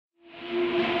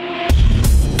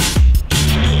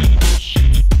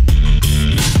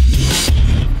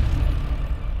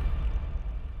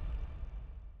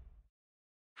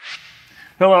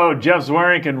Hello, Jeff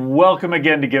Zwarenk, and welcome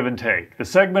again to Give and Take, the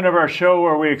segment of our show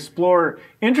where we explore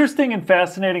interesting and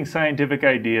fascinating scientific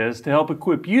ideas to help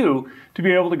equip you to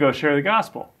be able to go share the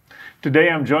gospel. Today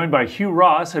I'm joined by Hugh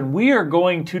Ross, and we are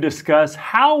going to discuss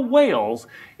how whales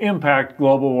impact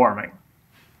global warming.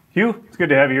 Hugh, it's good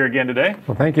to have you here again today.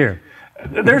 Well, thank you.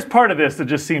 There's part of this that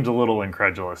just seems a little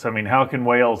incredulous. I mean, how can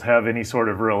whales have any sort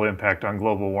of real impact on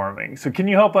global warming? So can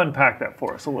you help unpack that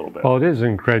for us a little bit? Well, it is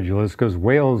incredulous because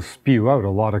whales spew out a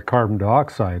lot of carbon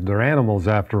dioxide. They're animals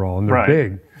after all, and they're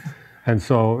big. And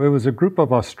so it was a group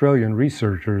of Australian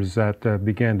researchers that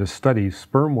began to study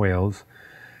sperm whales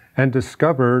and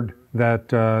discovered that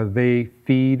they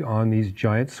feed on these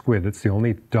giant squid. It's the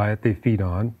only diet they feed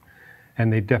on,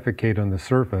 and they defecate on the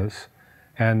surface.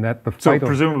 And that the so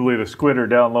presumably the squid are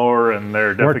down lower and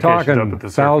their defecation's up at the surface. We're talking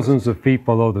thousands of feet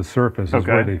below the surface is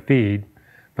where they feed,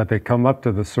 but they come up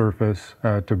to the surface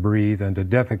to breathe and to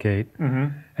defecate,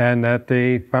 and that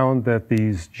they found that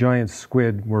these giant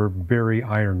squid were very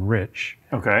iron rich.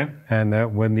 And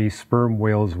that when these sperm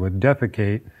whales would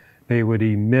defecate, they would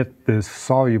emit this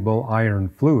soluble iron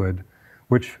fluid,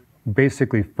 which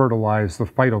basically fertilized the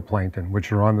phytoplankton,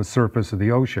 which are on the surface of the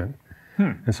ocean.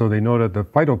 And so they noted the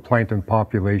phytoplankton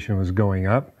population was going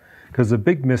up, because the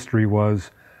big mystery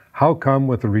was, how come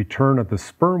with the return of the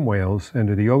sperm whales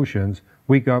into the oceans,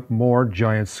 we got more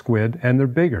giant squid and they're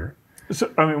bigger?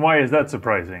 So, I mean, why is that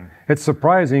surprising? It's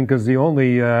surprising because the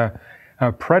only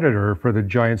predator for the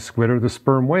giant squid are the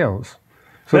sperm whales.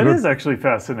 So that is actually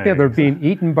fascinating. Yeah, they're being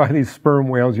eaten by these sperm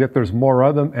whales, yet there's more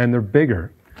of them and they're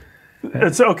bigger.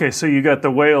 It's okay, so you got the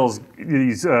whales,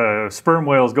 these sperm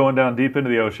whales going down deep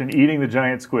into the ocean, eating the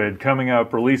giant squid, coming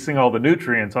up, releasing all the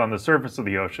nutrients on the surface of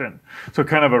the ocean. So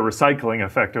kind of a recycling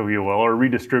effect, if you will, or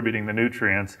redistributing the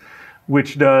nutrients,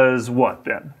 which does what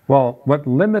then? Well, what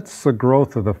limits the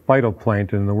growth of the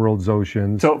phytoplankton in the world's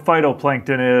oceans... So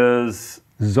phytoplankton is...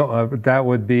 that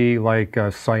would be like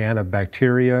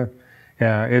cyanobacteria.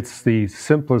 It's the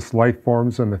simplest life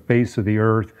forms on the face of the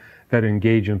earth that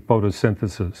engage in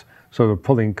photosynthesis. So they're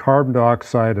pulling carbon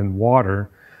dioxide and water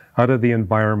out of the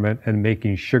environment and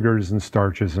making sugars and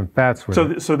starches and fats with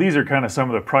it. So these are kind of some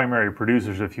of the primary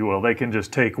producers, if you will. They can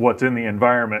just take what's in the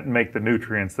environment and make the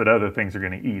nutrients that other things are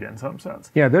going to eat in some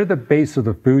sense. Yeah, they're the base of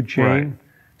the food chain.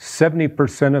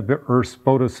 70% of the Earth's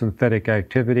photosynthetic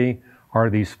activity are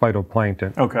these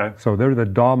phytoplankton. So they're the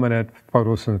dominant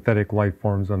photosynthetic life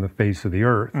forms on the face of the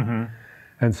Earth.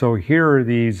 And so here are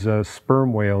these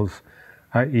sperm whales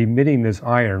emitting this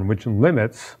iron, which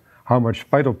limits how much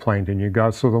phytoplankton you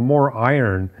got. So the more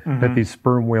iron that these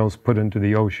sperm whales put into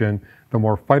the ocean, the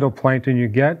more phytoplankton you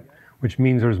get, which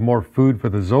means there's more food for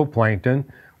the zooplankton,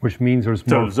 which means there's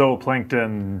more... So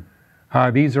zooplankton...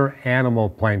 these are animal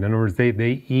plankton. In other words,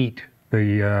 they eat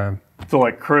the... So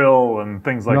like krill and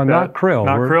things like that? No, not krill.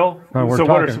 Not krill? So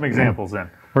what are some examples then?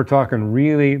 We're talking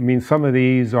really, I mean, some of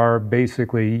these are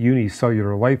basically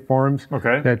unicellular life forms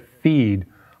that feed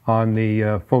on the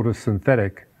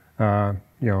photosynthetic,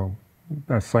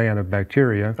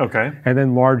 cyanobacteria. And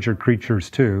then larger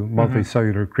creatures too,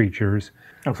 multicellular creatures.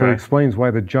 So it explains why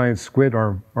the giant squid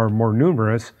are more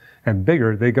numerous and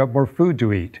bigger. They got more food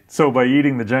to eat. So by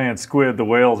eating the giant squid, the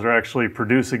whales are actually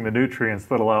producing the nutrients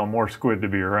that allow more squid to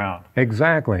be around.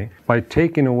 Exactly. By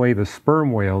taking away the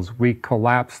sperm whales, we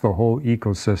collapse the whole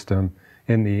ecosystem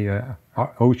in the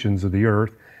oceans of the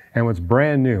Earth. And what's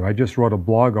brand new, I just wrote a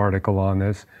blog article on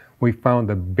this, we found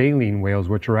the baleen whales,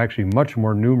 which are actually much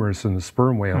more numerous than the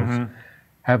sperm whales,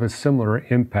 have a similar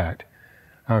impact.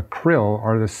 Krill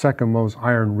are the second most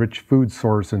iron-rich food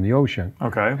source in the ocean.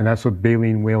 And that's what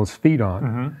baleen whales feed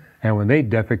on. And when they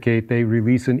defecate, they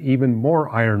release an even more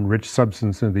iron-rich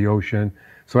substance into the ocean.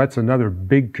 So that's another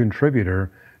big contributor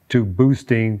to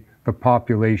boosting the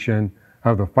population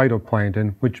of the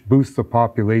phytoplankton, which boosts the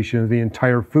population of the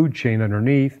entire food chain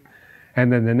underneath.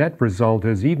 And then the net result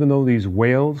is, even though these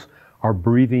whales are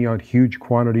breathing out huge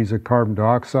quantities of carbon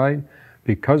dioxide,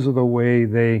 because of the way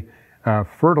they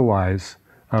fertilize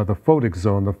the photic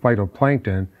zone, the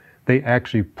phytoplankton, they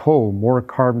actually pull more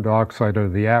carbon dioxide out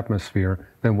of the atmosphere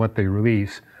than what they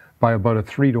release by about a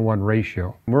 3-to-1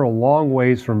 ratio. We're a long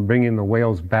ways from bringing the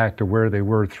whales back to where they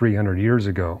were 300 years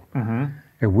ago.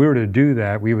 If we were to do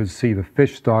that, we would see the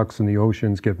fish stocks in the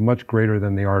oceans get much greater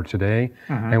than they are today,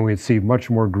 and we'd see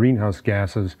much more greenhouse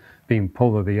gases being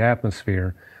pulled out of the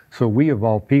atmosphere. So we, of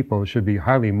all people, should be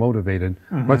highly motivated.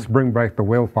 Let's bring back the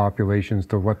whale populations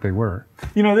to what they were.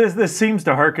 You know, this seems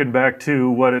to harken back to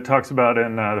what it talks about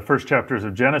in the first chapters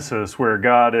of Genesis, where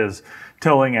God is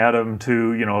telling Adam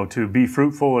to be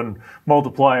fruitful and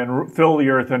multiply and fill the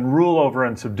earth and rule over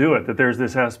and subdue it. That there's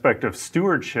this aspect of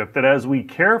stewardship, that as we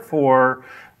care for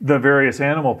the various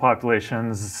animal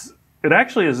populations, it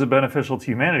actually is beneficial to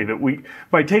humanity that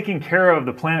by taking care of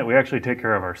the planet, we actually take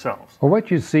care of ourselves. Well, what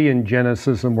you see in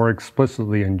Genesis and more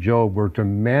explicitly in Job, we're to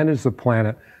manage the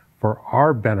planet for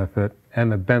our benefit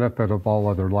and the benefit of all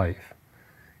other life.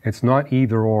 It's not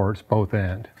either or, it's both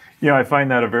and. Yeah, I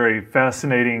find that a very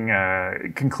fascinating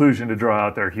conclusion to draw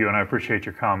out there, Hugh, and I appreciate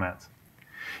your comments.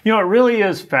 You know, it really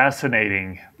is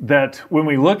fascinating that when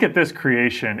we look at this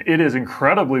creation, it is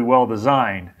incredibly well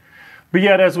designed. But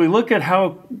yet, as we look at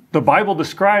how the Bible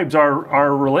describes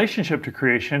our relationship to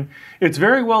creation, it's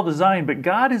very well designed, but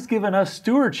God has given us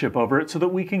stewardship over it so that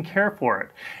we can care for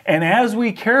it. And as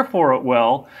we care for it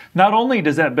well, not only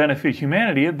does that benefit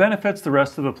humanity, it benefits the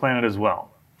rest of the planet as well.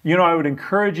 You know, I would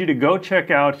encourage you to go check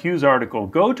out Hugh's article.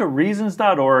 Go to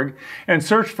reasons.org and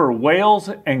search for whales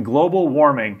and global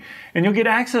warming, and you'll get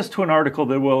access to an article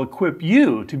that will equip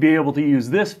you to be able to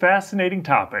use this fascinating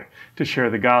topic to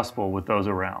share the gospel with those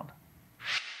around.